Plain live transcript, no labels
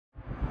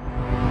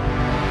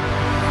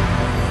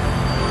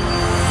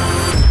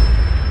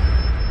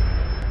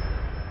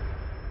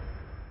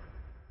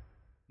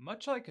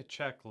Much like a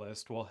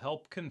checklist will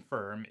help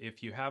confirm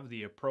if you have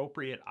the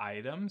appropriate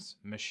items,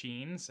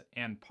 machines,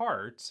 and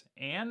parts,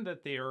 and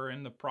that they are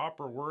in the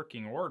proper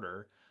working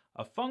order,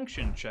 a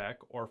function check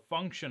or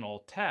functional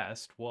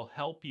test will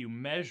help you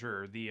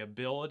measure the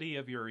ability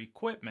of your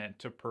equipment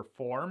to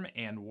perform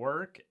and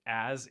work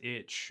as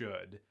it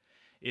should.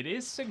 It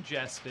is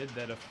suggested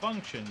that a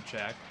function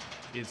check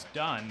is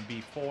done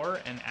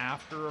before and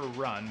after a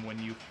run when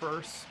you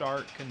first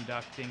start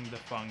conducting the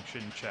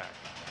function check.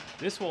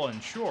 This will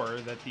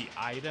ensure that the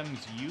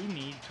items you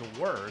need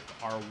to work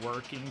are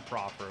working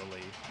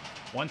properly.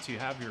 Once you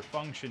have your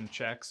function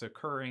checks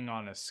occurring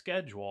on a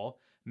schedule,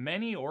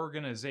 many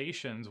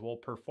organizations will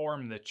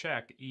perform the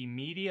check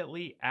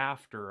immediately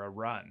after a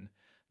run.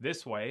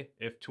 This way,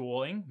 if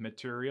tooling,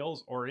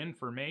 materials, or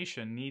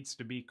information needs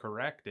to be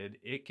corrected,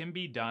 it can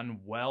be done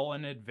well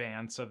in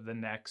advance of the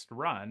next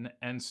run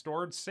and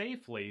stored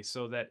safely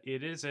so that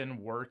it is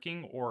in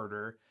working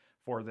order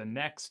for the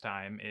next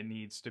time it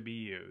needs to be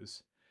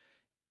used.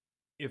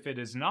 If it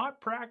is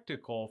not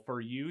practical for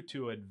you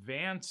to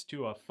advance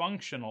to a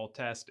functional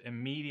test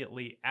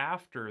immediately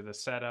after the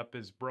setup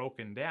is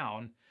broken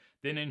down,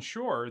 then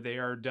ensure they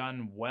are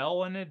done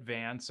well in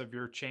advance of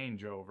your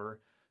changeover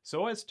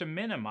so as to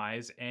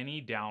minimize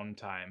any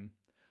downtime.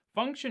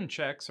 Function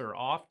checks are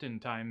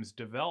oftentimes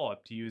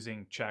developed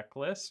using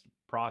checklists,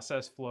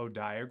 process flow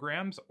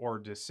diagrams, or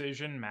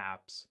decision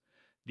maps.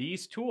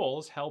 These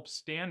tools help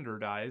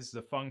standardize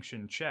the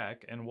function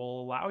check and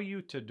will allow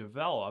you to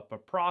develop a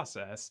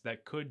process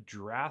that could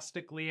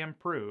drastically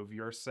improve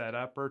your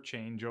setup or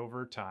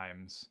changeover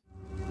times.